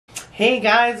Hey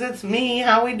guys, it's me.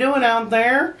 How we doing out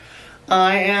there?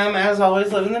 I am, as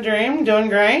always, living the dream, doing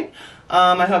great.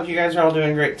 I hope you guys are all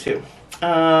doing great too.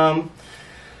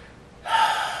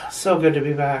 So good to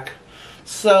be back.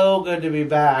 So good to be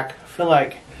back. I feel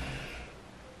like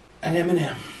an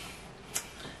M&M.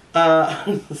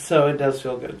 So it does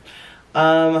feel good.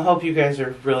 I hope you guys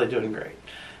are really doing great.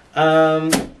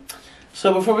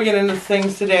 So before we get into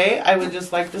things today, I would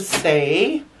just like to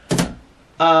say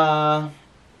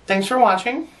thanks for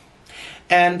watching,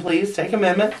 and please take a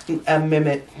minute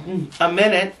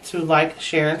to like,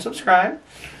 share, and subscribe.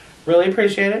 Really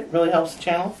appreciate it. Really helps the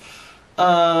channel.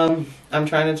 I'm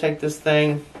trying to take this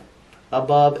thing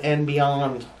above and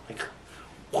beyond. Like,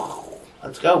 whoa,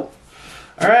 let's go.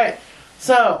 All right.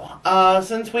 So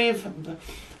since we've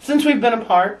been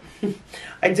apart,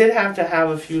 I did have to have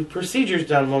a few procedures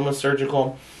done. One was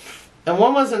surgical, and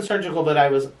one wasn't surgical, but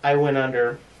I went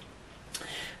under.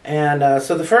 And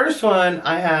so the first one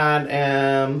I had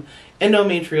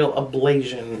endometrial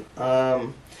ablation,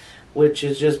 which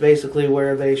is just basically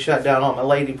where they shut down all my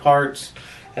lady parts,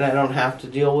 and I don't have to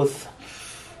deal with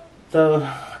the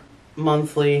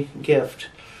monthly gift.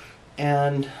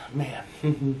 And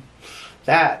man,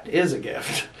 that is a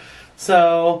gift.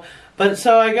 So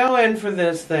I go in for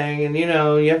this thing, and you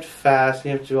know, you have to fast, and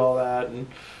you have to do all that, and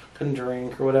couldn't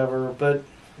drink or whatever, but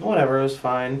whatever, it was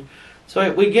fine.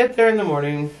 So we get there in the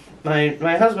morning. My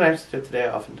husband actually took the day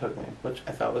off and took me, which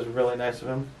I thought was really nice of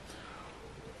him.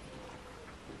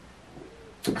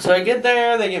 So I get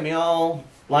there, they get me all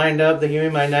lined up, they give me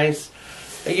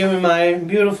my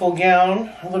beautiful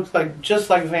gown. It looks like just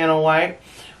like Vanna White.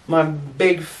 My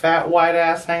big fat white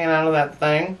ass hanging out of that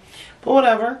thing. But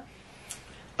whatever.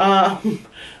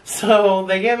 So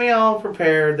they get me all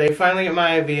prepared. They finally get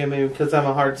my IV in me because I'm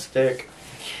a hard stick.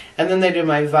 And then they do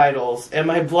my vitals, and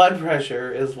my blood pressure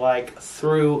is like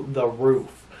through the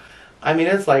roof. I mean,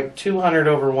 it's like 200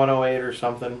 over 108 or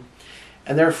something.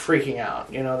 And they're freaking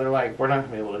out. You know, they're like, we're not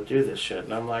going to be able to do this shit.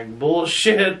 And I'm like,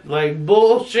 bullshit. Like,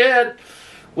 bullshit.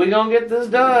 We going to get this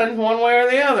done one way or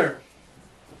the other.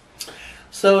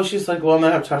 So she's like, well, I'm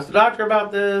going to have to talk to the doctor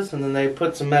about this. And then they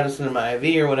put some medicine in my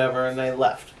IV or whatever, and they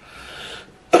left.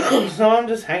 So I'm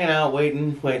just hanging out,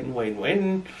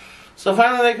 waiting. So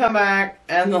finally they come back,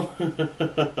 and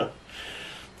the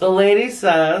lady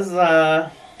says,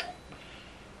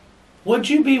 would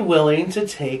you be willing to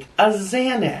take a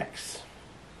Xanax?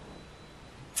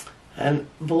 And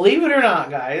believe it or not,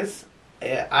 guys,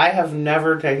 I have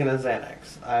never taken a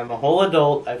Xanax. I'm a whole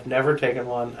adult. I've never taken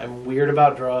one. I'm weird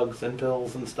about drugs and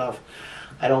pills and stuff.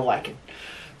 I don't like it.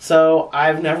 So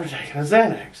I've never taken a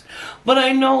Xanax. But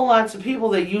I know lots of people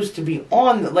that used to be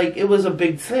on, like, it was a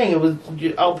big thing. It was,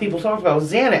 all people talked about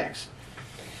was Xanax.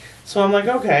 So I'm like,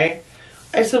 okay.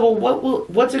 I said, well,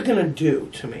 what's it going to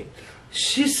do to me?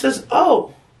 She says,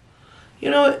 oh, you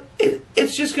know,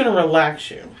 it's just going to relax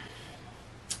you.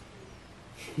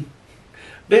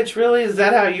 Bitch, really? Is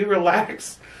that how you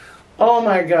relax? Oh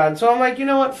my God. So I'm like, you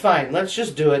know what? Fine. Let's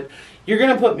just do it. You're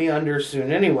going to put me under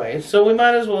soon anyway, so we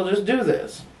might as well just do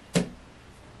this.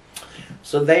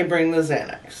 So they bring the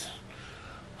Xanax.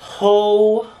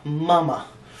 Oh, mama.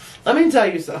 Let me tell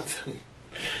you something.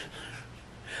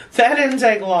 That didn't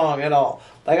take long at all.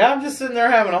 Like, I'm just sitting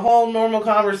there having a whole normal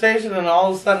conversation, and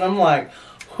all of a sudden I'm like,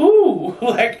 whoo,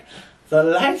 like, the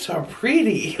lights are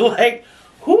pretty. Like,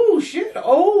 whoo, shit,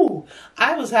 oh.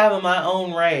 I was having my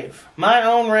own rave. My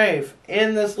own rave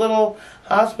in this little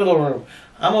hospital room.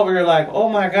 I'm over here like, oh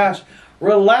my gosh,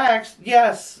 relaxed.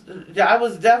 Yes, I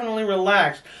was definitely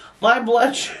relaxed. My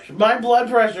blood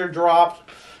pressure dropped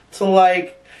to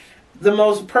like the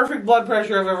most perfect blood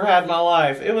pressure I've ever had in my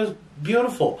life. It was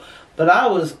beautiful, but I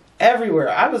was everywhere.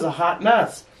 I was a hot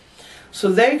mess.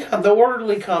 So the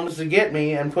orderly comes to get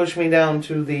me and push me down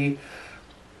to the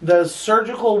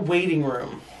surgical waiting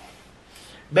room.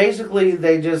 Basically,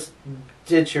 they just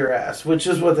ditch your ass, which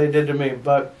is what they did to me.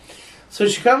 But so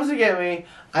she comes to get me.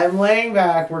 I'm laying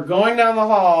back. We're going down the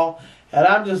hall, and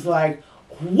I'm just like,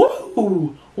 woo,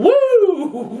 woo,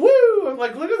 woo. I'm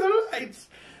like, look at the lights.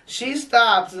 She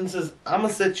stops and says, I'm going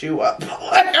to sit you up.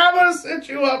 Like, I'm going to sit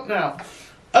you up now.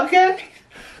 Okay.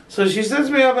 So she sits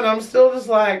me up, and I'm still just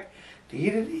like,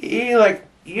 like,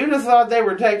 you'd have thought they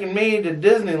were taking me to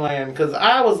Disneyland, because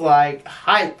I was like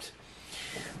hyped.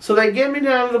 So they get me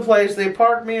down to the place. They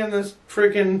park me in this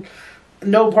freaking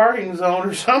no parking zone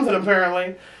or something,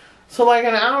 apparently. So like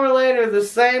an hour later, the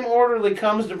same orderly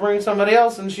comes to bring somebody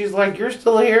else, and she's like, you're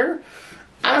still here?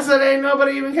 I said, ain't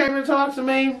nobody even came to talk to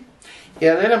me.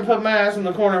 Yeah, they didn't put my ass in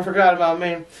the corner and forgot about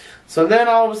me. So then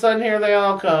all of a sudden here they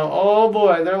all come. Oh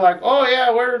boy, they're like, oh yeah,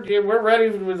 we're ready.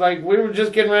 Like, we were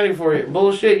just getting ready for you.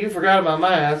 Bullshit, you forgot about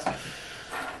my ass.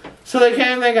 So they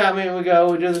came, they got me, we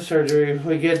go, we do the surgery,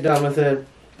 we get done with it.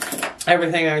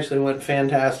 Everything actually went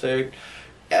fantastic.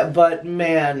 But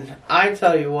man, I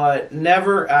tell you what,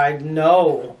 what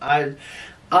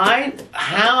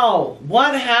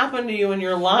happened to you in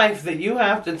your life that you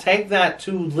have to take that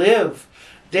to live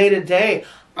day to day?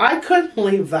 I couldn't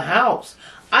leave the house.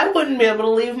 I wouldn't be able to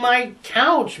leave my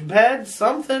couch, bed,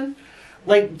 something.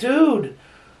 Like, dude,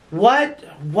 what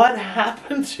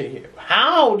happened to you?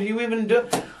 How do you even do?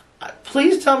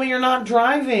 Please tell me you're not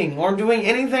driving or doing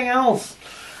anything else.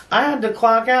 I had to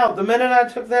clock out. The minute I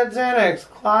took that Xanax,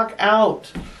 clock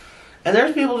out. And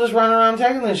there's people just running around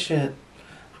taking this shit.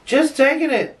 Just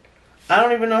taking it. I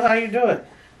don't even know how you do it.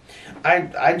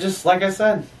 I just, like I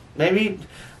said, maybe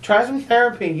try some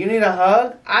therapy. You need a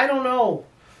hug? I don't know.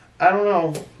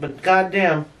 But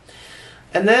goddamn.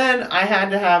 And then I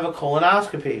had to have a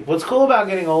colonoscopy. What's cool about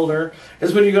getting older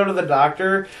is when you go to the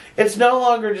doctor, it's no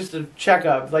longer just a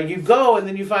checkup. Like, you go and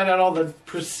then you find out all the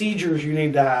procedures you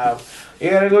need to have.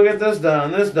 You gotta go get this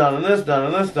done, and this done, and this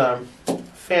done, and this done.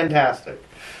 Fantastic.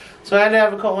 So I had to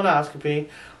have a colonoscopy.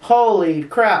 Holy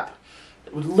crap.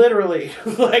 Literally.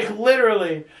 Like,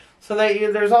 literally. So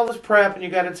there's all this prep, and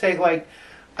you gotta take, like,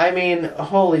 I mean,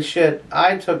 holy shit.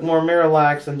 I took more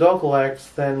Miralax and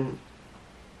Docalex than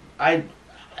I'll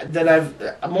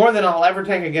ever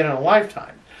take again in a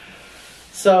lifetime.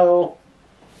 So,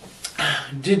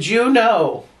 did you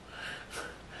know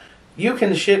you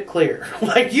can shit clear?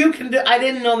 Like, you can do, I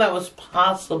didn't know that was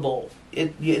possible.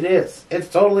 It is. It's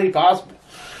totally possible.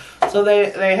 So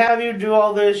they have you do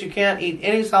all this. You can't eat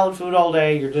any solid food all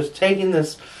day. You're just taking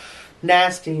this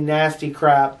nasty, nasty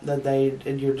crap that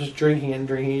you're just drinking and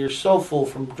drinking. You're so full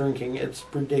from drinking. It's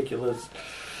ridiculous.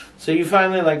 So you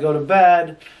finally, like, go to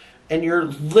bed. And you're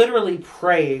literally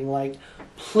praying, like,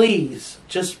 please,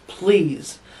 just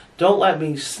please, don't let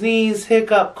me sneeze,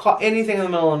 hiccup, cough, anything in the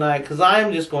middle of the night, because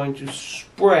I'm just going to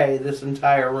spray this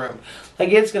entire room.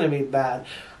 Like, it's going to be bad.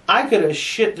 I could have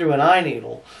shit through an eye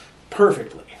needle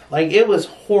perfectly. Like, it was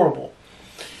horrible.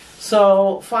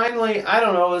 So, finally, I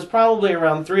don't know, it was probably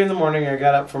around 3 in the morning I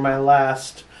got up for my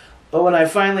last, but when I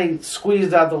finally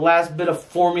squeezed out the last bit of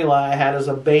formula I had as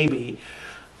a baby,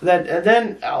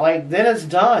 then it's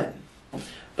done.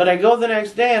 But I go the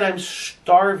next day and I'm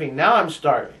starving. Now I'm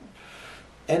starving.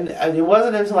 And it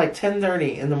wasn't until like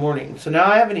 10:30 in the morning. So now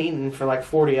I haven't eaten for like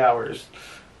 40 hours.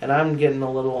 And I'm getting a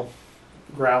little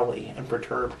growly and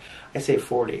perturbed. I say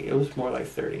 40. It was more like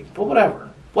 30. But whatever.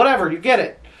 Whatever. You get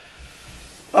it.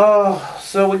 Oh,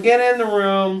 so we get in the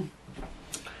room.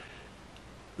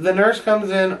 The nurse comes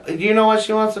in. Do you know what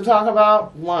she wants to talk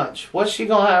about? Lunch. What's she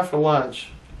going to have for lunch?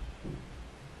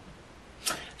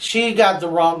 She got the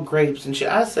wrong grapes, and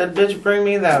I said, bitch, bring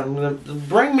me that.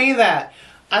 Bring me that.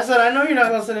 I said, I know you're not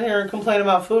going to sit in here and complain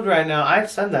about food right now. I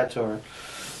said that to her.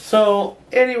 So,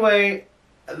 anyway,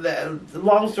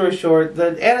 long story short,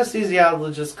 the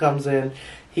anesthesiologist comes in.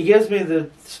 He gives me the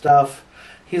stuff.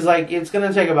 He's like, it's going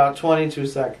to take about 22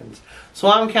 seconds. So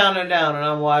I'm counting down, and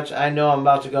I'm watching. I know I'm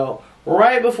about to go.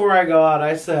 Right before I go out,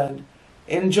 I said,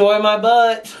 enjoy my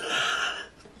butt.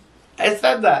 I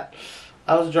said that.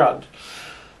 I was drugged.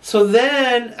 So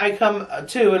then I come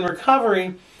to in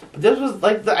recovery. This was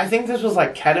like, I think this was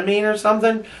like ketamine or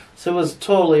something. So it was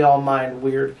totally all mind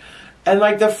weird. And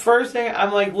like the first thing,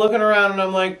 I'm like looking around and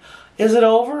I'm like, is it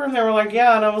over? And they were like,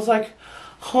 yeah. And I was like,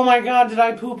 oh my God, did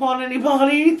I poop on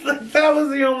anybody? Like, that was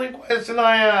the only question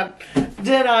I had.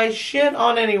 Did I shit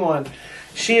on anyone?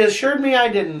 She assured me I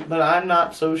didn't, but I'm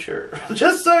not so sure.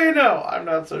 Just so you know, I'm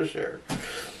not so sure.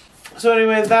 So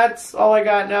anyway, that's all I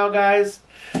got now, guys.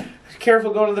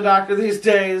 Careful going to the doctor these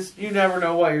days. You never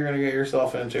know what you're going to get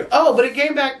yourself into. Oh, but it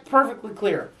came back perfectly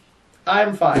clear.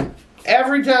 I'm fine.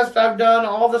 Every test I've done,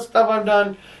 all the stuff I've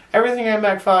done, everything came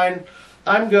back fine.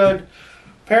 I'm good.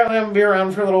 Apparently I'm going to be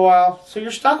around for a little while, so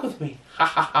you're stuck with me. Ha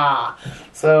ha ha.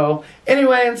 So,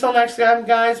 anyway, until next time,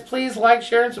 guys, please like,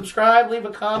 share, and subscribe. Leave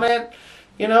a comment.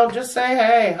 You know, just say,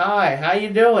 hey, hi, how you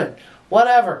doing?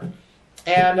 Whatever.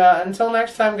 And until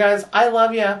next time, guys, I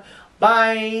love you.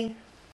 Bye.